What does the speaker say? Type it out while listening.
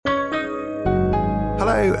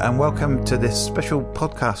Hello and welcome to this special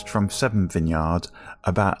podcast from Seven Vineyard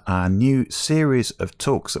about our new series of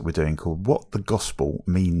talks that we're doing called What the Gospel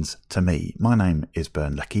Means to Me. My name is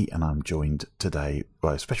Bern Leckie and I'm joined today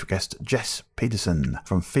by a special guest, Jess Pedersen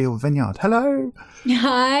from Field Vineyard. Hello.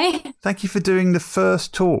 Hi. Thank you for doing the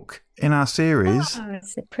first talk in our series. Oh,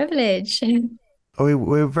 it's a privilege.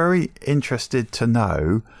 We're very interested to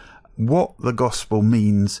know what the gospel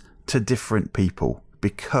means to different people,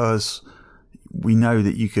 because we know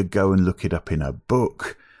that you could go and look it up in a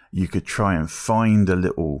book. You could try and find a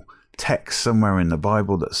little text somewhere in the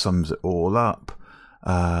Bible that sums it all up.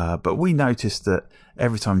 But we noticed that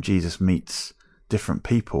every time Jesus meets different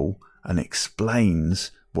people and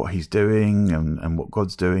explains what he's doing and what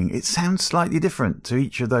God's doing, it sounds slightly different to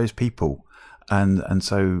each of those people. And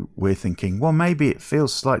so we're thinking, well, maybe it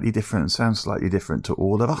feels slightly different and sounds slightly different to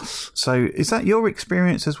all of us. So is that your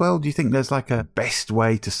experience as well? Do you think there's like a best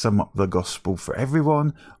way to sum up the gospel for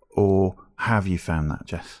everyone? Or have you found that,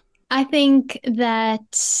 Jess? I think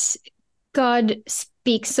that God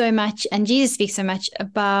speaks so much and Jesus speaks so much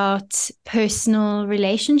about personal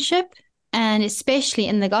relationship. And especially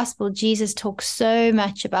in the gospel, Jesus talks so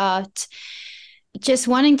much about just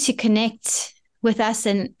wanting to connect with us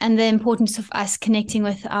and the importance of us connecting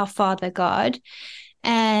with our Father God.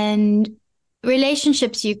 And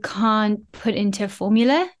relationships you can't put into a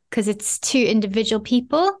formula because it's two individual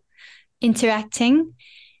people interacting.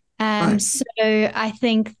 Right. So I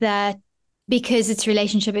think that because it's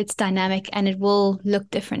relationship, it's dynamic and it will look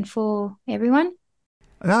different for everyone.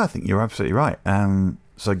 No, I think you're absolutely right.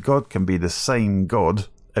 So God can be the same God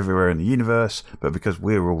everywhere in the universe, but because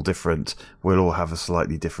we're all different, we'll all have a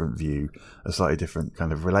slightly different view, a slightly different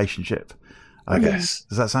kind of relationship, I guess.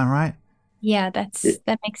 Does that sound right? Yeah, that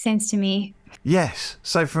makes sense to me. Yes.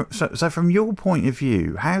 So from your point of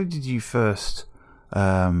view, how did you first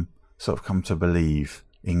sort of come to believe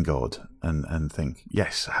in God and think,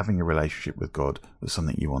 yes, having a relationship with God was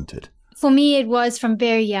something you wanted? For me, it was from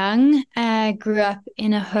very young. I grew up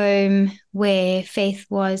in a home where faith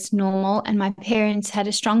was normal and my parents had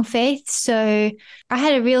a strong faith. So I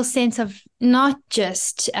had a real sense of not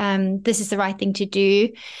just this is the right thing to do,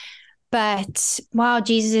 but wow,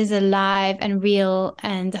 Jesus is alive and real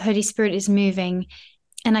and the Holy Spirit is moving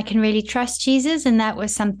and I can really trust Jesus. And that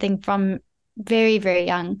was something from very, very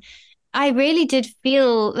young. I really did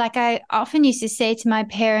feel like I often used to say to my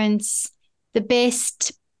parents, the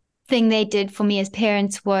best thing they did for me as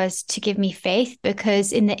parents was to give me faith,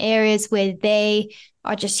 because in the areas where they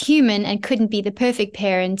are just human and couldn't be the perfect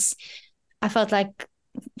parents, I felt like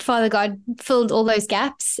Father God filled all those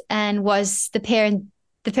gaps and was the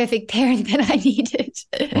perfect parent that I needed.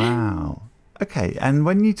 Wow. Okay. And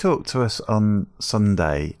when you talked to us on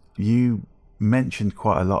Sunday, you mentioned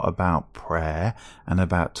quite a lot about prayer and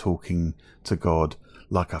about talking to God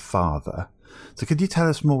like a father. So could you tell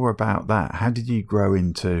us more about that? How did you grow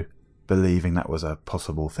into believing that was a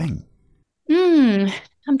possible thing?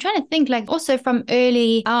 I'm trying to think, like also from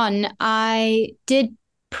early on, I did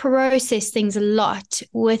process things a lot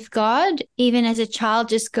with God, even as a child,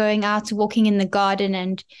 just going out, walking in the garden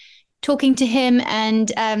and talking to him.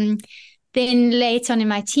 And then later on in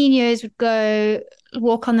my teen years would go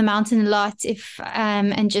walk on the mountain a lot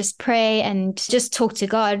and just pray and just talk to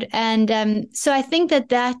God. And so I think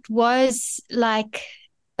that was like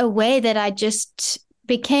a way that I just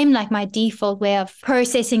became like my default way of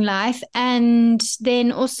processing life. And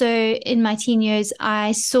then also in my teen years,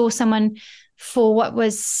 I saw someone for what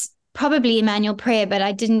was probably Emmanuel prayer, but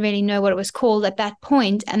I didn't really know what it was called at that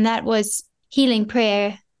point. And that was healing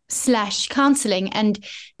prayer / counseling. And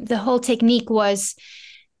the whole technique was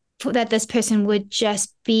that this person would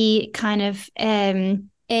just be kind of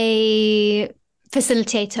a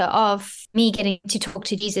facilitator of me getting to talk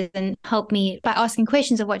to Jesus and help me by asking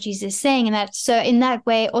questions of what Jesus is saying. And that, so in that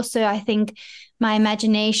way, also, I think my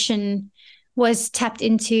imagination was tapped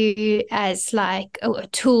into as like a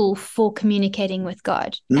tool for communicating with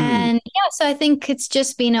God. And yeah, so I think it's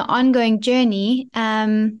just been an ongoing journey.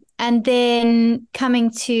 And then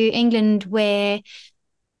coming to England where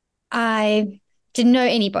I didn't know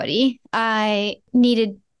anybody, I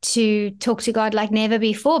needed to talk to God like never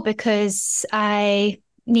before because I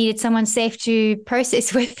needed someone safe to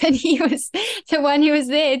process with, and he was the one who was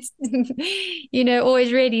there,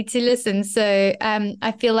 always ready to listen. So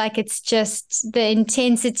I feel like it's just the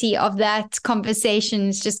intensity of that conversation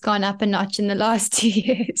has just gone up a notch in the last 2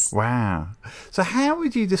 years. Wow. So how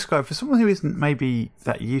would you describe, for someone who isn't maybe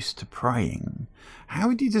that used to praying, how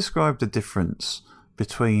would you describe the difference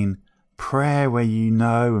between prayer where you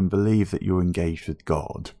know and believe that you're engaged with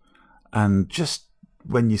God, and just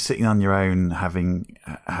when you're sitting on your own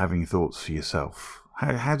having thoughts for yourself?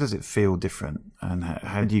 How does it feel different? And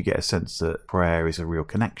how do you get a sense that prayer is a real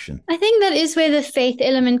connection? I think that is where the faith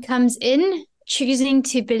element comes in, choosing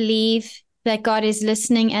to believe that God is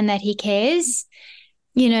listening and that he cares.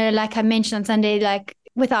 Like I mentioned on Sunday, like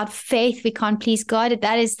without faith, we can't please God.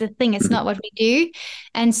 That is the thing. It's not what we do.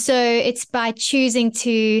 And so it's by choosing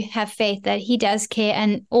to have faith that he does care,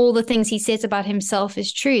 and all the things he says about himself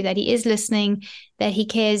is true, that he is listening, that he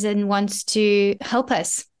cares and wants to help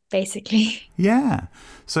us, basically. Yeah.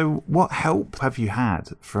 So what help have you had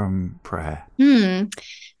from prayer?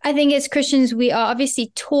 I think as Christians, we are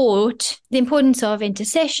obviously taught the importance of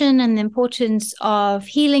intercession and the importance of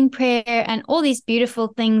healing prayer and all these beautiful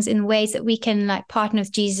things in ways that we can like partner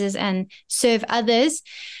with Jesus and serve others.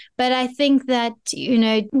 But I think that,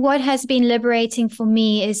 what has been liberating for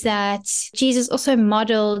me is that Jesus also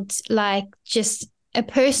modeled like just a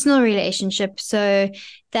personal relationship. So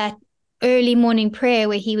that early morning prayer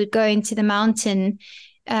where he would go into the mountain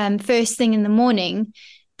first thing in the morning,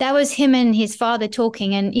 that was him and his father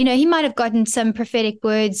talking. And, he might have gotten some prophetic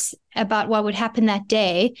words about what would happen that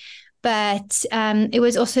day, but it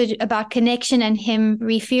was also about connection and him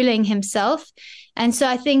refueling himself. And so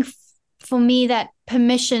I think for me, that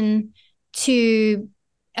permission to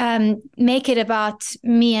make it about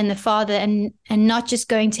me and the Father and not just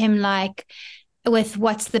going to him like with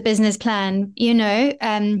what's the business plan,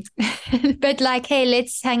 but like, hey,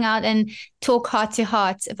 let's hang out and talk heart to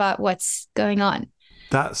heart about what's going on.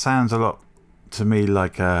 That sounds a lot to me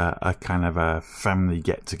like a kind of a family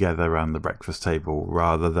get together around the breakfast table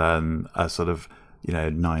rather than a sort of,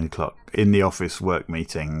 9 o'clock in the office work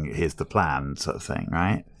meeting, here's the plan sort of thing,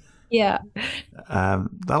 right? Yeah.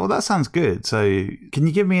 That sounds good. So can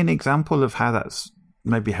you give me an example of how that's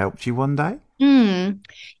maybe helped you one day?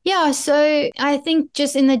 Yeah. So I think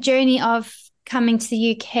just in the journey of coming to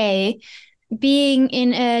the UK, being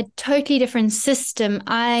in a totally different system,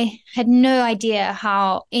 I had no idea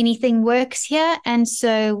how anything works here. And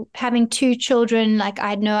so having 2 children, like I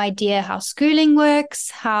had no idea how schooling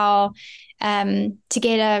works, how to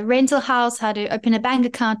get a rental house, how to open a bank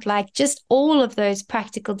account, like just all of those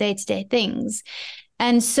practical day-to-day things.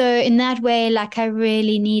 And so in that way, like I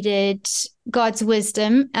really needed God's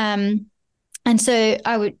wisdom. And so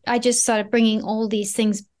I just started bringing all these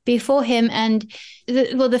things before him. And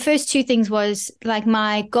the first 2 things was like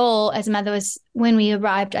my goal as a mother was when we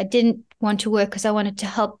arrived, I didn't want to work because I wanted to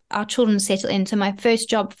help our children settle in. So my first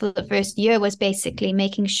job for the first year was basically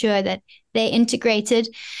making sure that they integrated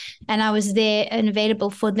and I was there and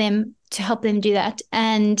available for them to help them do that.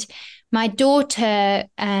 And my daughter,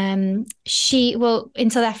 in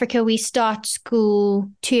South Africa, we start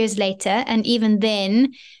school 2 years later. And even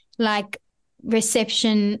then, like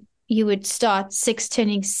reception, you would start 6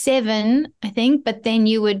 turning 7, I think, but then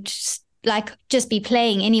you would like just be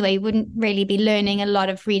playing anyway. You wouldn't really be learning a lot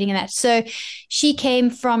of reading and that. So she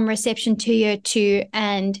came from reception to year 2,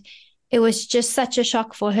 and it was just such a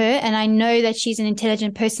shock for her. And I know that she's an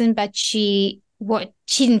intelligent person, but she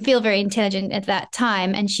didn't feel very intelligent at that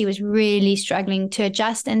time, and she was really struggling to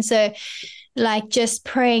adjust. And so like just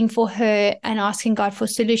praying for her and asking God for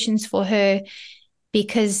solutions for her,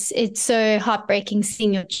 because it's so heartbreaking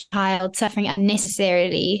seeing your child suffering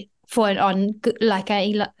unnecessarily for a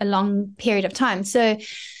long period of time. So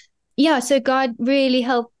God really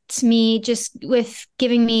helped me just with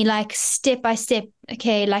giving me like step by step.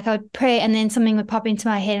 Okay, like I would pray and then something would pop into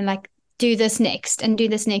my head and like do this next and do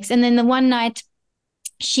this next. And then the one night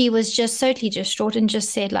she was just totally distraught and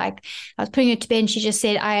just said, like, I was putting her to bed and she just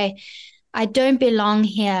said, I don't belong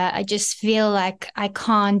here. I just feel like I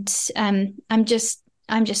can't. I'm just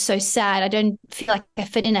so sad. I don't feel like I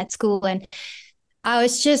fit in at school. And I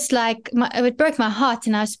was just like, it broke my heart.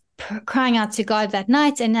 And I was crying out to God that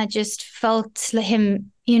night. And I just felt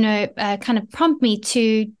him, kind of prompt me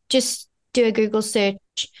to just do a Google search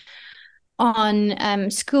on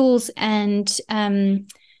schools. And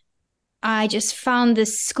I just found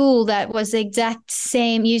this school that was used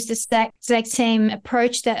the exact same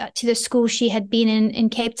approach to the school she had been in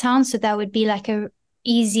Cape Town. So that would be like a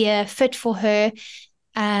easier fit for her.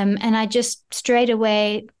 And I just straight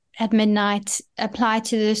away at midnight applied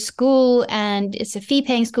to the school, and it's a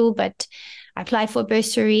fee-paying school, but I applied for a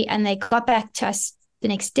bursary and they got back to us the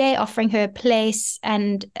next day offering her a place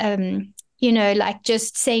and, like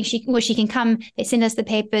just saying she can come. They sent us the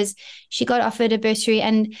papers. She got offered a bursary,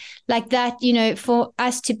 and like that, for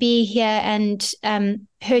us to be here and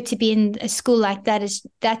her to be in a school like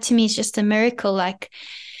that to me is just a miracle. Like,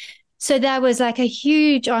 so that was like a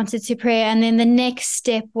huge answer to prayer. And then the next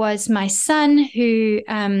step was my son, who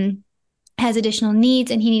has additional needs,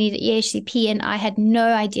 and he needed EHCP, and I had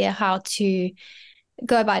no idea how to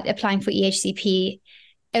go about applying for EHCP.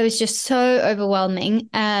 it was just so overwhelming.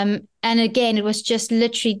 And again, it was just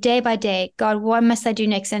literally day by day, God, what must I do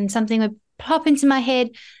next? And something would pop into my head.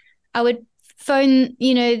 I would phone,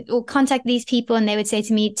 or contact these people, and they would say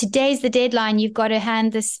to me, today's the deadline. You've got to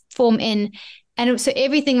hand this form in. And so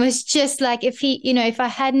everything was just like, if I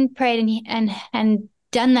hadn't prayed and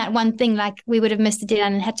done that one thing, like we would have missed the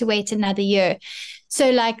deadline and had to wait another year.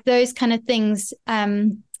 So like those kind of things,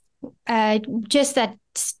 just that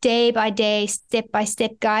day by day, step by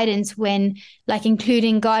step guidance, when like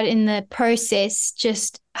including God in the process,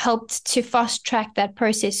 just helped to fast track that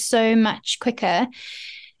process so much quicker.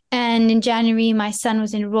 And in January, my son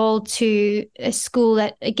was enrolled to a school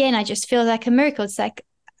that, again, I just feel like a miracle. It's like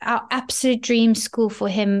our absolute dream school for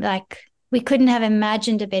him. Like we couldn't have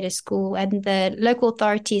imagined a better school, and the local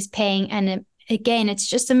authority is paying. And again, it's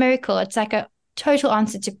just a miracle. It's like a total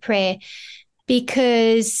answer to prayer,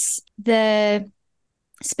 because the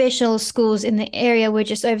special schools in the area were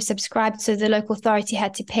just oversubscribed. So the local authority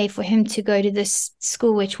had to pay for him to go to this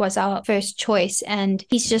school, which was our first choice. And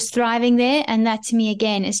he's just thriving there. And that to me,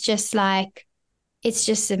 again, is just like, it's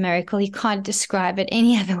just a miracle. You can't describe it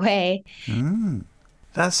any other way.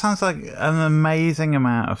 That sounds like an amazing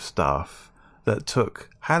amount of stuff that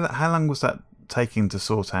took, how long was that taking to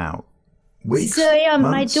sort out? Weeks, so yeah,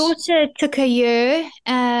 months? My daughter took a year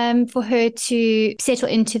for her to settle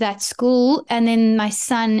into that school, and then my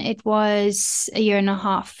son, it was a year and a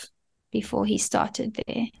half before he started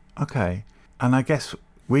there. Okay, and I guess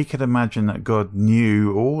we could imagine that God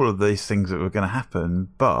knew all of these things that were going to happen,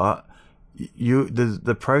 but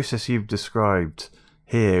the process you've described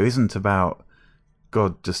here isn't about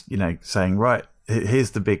God just saying, right, here's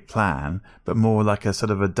the big plan, but more like a sort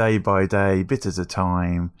of a day by day, bit at a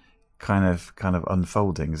time kind of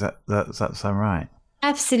unfolding. Does that sound right?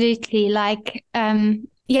 Absolutely. Like,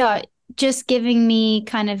 just giving me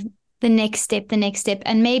kind of the next step.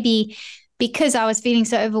 And maybe because I was feeling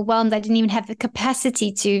so overwhelmed, I didn't even have the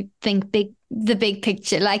capacity to think the big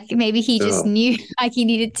picture. Like maybe he just knew, like he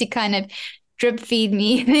needed to kind of drip feed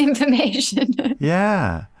me the information.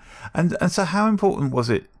 Yeah. And so how important was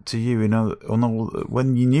it to you,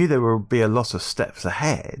 when you knew there would be a lot of steps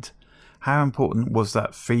ahead? How important was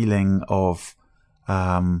that feeling of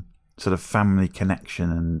sort of family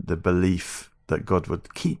connection and the belief that God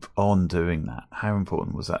would keep on doing that? How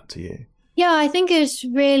important was that to you? Yeah, I think it's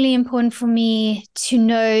really important for me to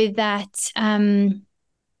know that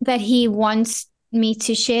that he wants me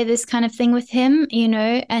to share this kind of thing with him,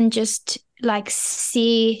 and just like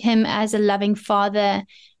see him as a loving father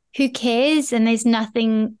who cares, and there's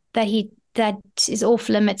nothing that is off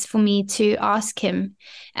limits for me to ask him.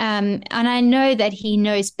 And I know that he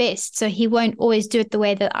knows best, so he won't always do it the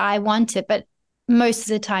way that I want it, but most of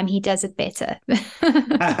the time he does it better.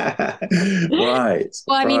 Right.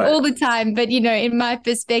 Well, I mean, all the time, but in my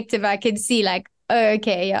perspective, I can see like, oh,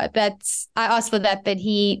 okay, yeah, I asked for that, but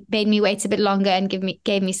he made me wait a bit longer and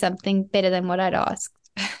gave me something better than what I'd asked.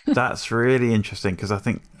 That's really interesting, because I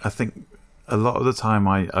think a lot of the time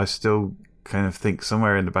I still kind of think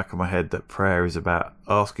somewhere in the back of my head that prayer is about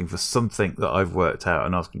asking for something that I've worked out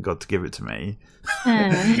and asking God to give it to me.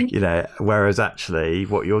 Whereas actually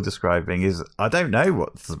what you're describing is, I don't know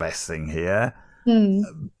what's the best thing here,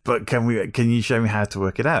 but can you show me how to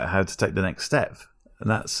work it out, how to take the next step?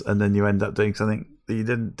 And then you end up doing something that you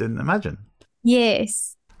didn't imagine.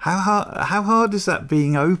 Yes. How hard is that,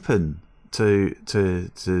 being open to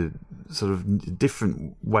sort of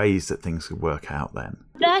different ways that things could work out then?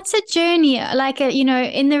 That's a journey, like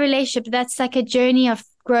in the relationship, that's like a journey of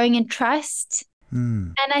growing in trust.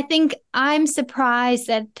 And I think I'm surprised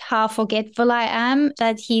at how forgetful I am,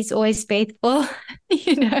 that he's always faithful,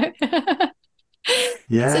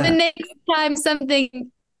 Yeah. So the next time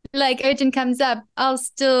something like urgent comes up, I'll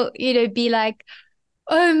still, be like,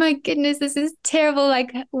 oh my goodness, this is terrible.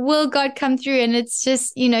 Like, will God come through? And it's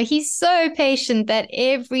just, he's so patient that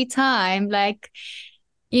every time, like,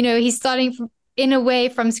 he's starting in a way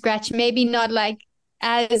from scratch, maybe not like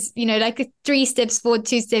as, like 3 steps forward,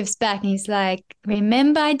 2 steps back. And he's like,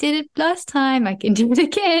 remember, I did it last time. I can do it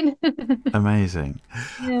again. Amazing.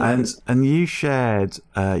 Yeah. And you shared,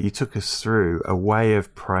 you took us through a way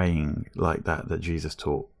of praying like that Jesus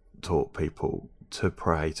taught people to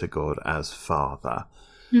pray to God as Father.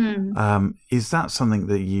 Is that something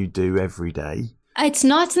that you do every day? It's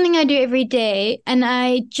not something I do every day. And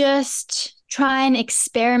I just try and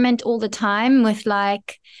experiment all the time with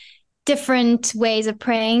like different ways of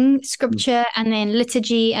praying, scripture and then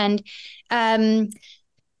liturgy. And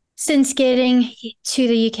since getting to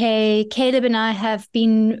the UK, Caleb and I have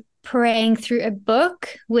been praying through a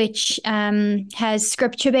book which has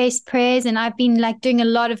scripture-based prayers, and I've been like doing a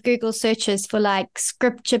lot of Google searches for like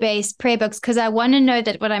scripture-based prayer books because I want to know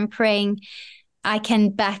that what I'm praying I can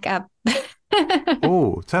back up.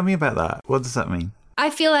 Oh, tell me about that. What does that mean? I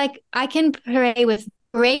feel like I can pray with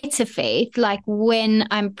greater faith, like when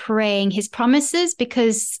I'm praying his promises,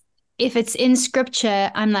 because if it's in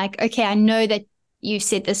scripture, I'm like, okay, I know that you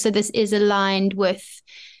said this, so this is aligned with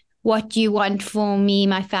what you want for me,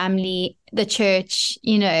 my family, the church,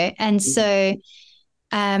 And so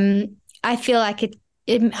I feel like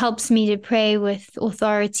it helps me to pray with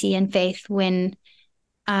authority and faith when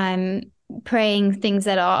I'm praying things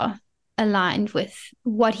that are aligned with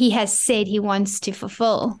what he has said he wants to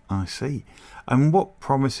fulfill. I see. And what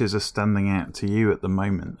promises are standing out to you at the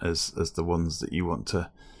moment as the ones that you want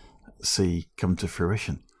to see come to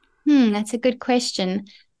fruition? That's a good question.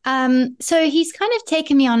 So he's kind of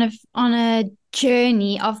taken me on a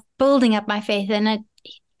journey of building up my faith, and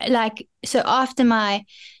so after my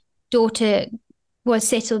daughter was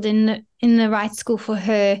settled in the right school for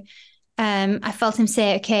her, I felt him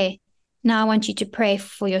say, okay, now I want you to pray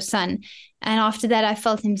for your son. And after that, I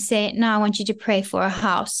felt him say, now I want you to pray for a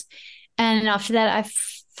house. And after that, I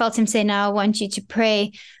felt him say, now I want you to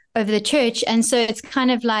pray over the church. And so it's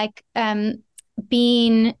kind of like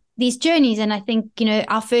being these journeys. And I think,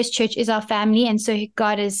 our first church is our family. And so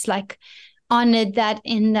God has like honored that,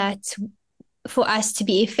 in that for us to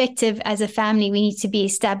be effective as a family, we need to be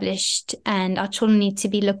established and our children need to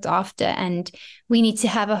be looked after. And we need to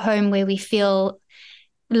have a home where we feel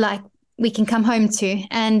like we can come home to.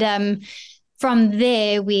 And from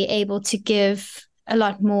there, we're able to give a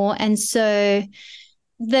lot more. And so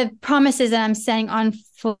the promises that I'm standing on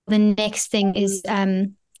for the next thing is,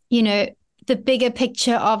 the bigger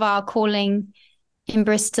picture of our calling in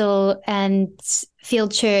Bristol and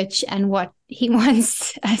Field Church and what he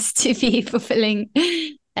wants us to be fulfilling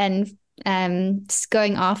and just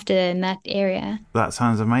going after in that area. That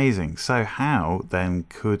sounds amazing. So how then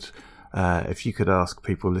could, if you could ask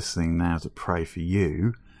people listening now to pray for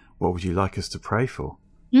you, what would you like us to pray for?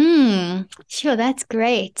 Sure, that's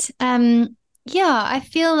great. I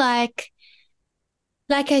feel like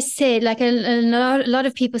I said, like a lot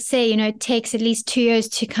of people say, it takes at least 2 years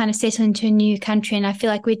to kind of settle into a new country. And I feel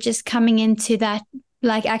like we're just coming into that,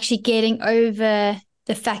 like actually getting over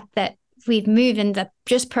the fact that we've moved and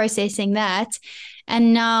just processing that.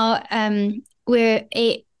 And now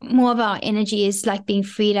more of our energy is like being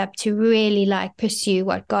freed up to really like pursue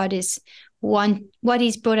what God what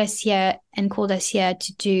he's brought us here and called us here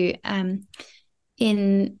to do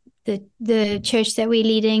in the church that we're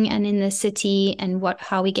leading and in the city, and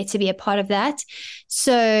how we get to be a part of that.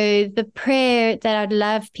 So the prayer that I'd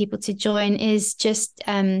love people to join is just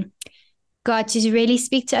God to really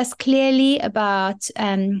speak to us clearly about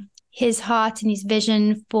his heart and his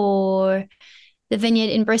vision for the vineyard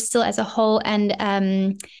in Bristol as a whole, and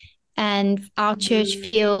our church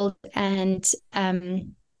field, and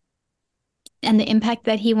the impact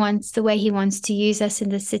that he wants, the way he wants to use us in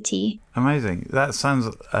the city. Amazing. That sounds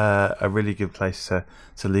a really good place to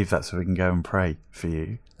leave that so we can go and pray for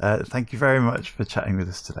you. Thank you very much for chatting with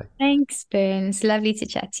us today. Thanks, Bern. It's lovely to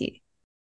chat to you.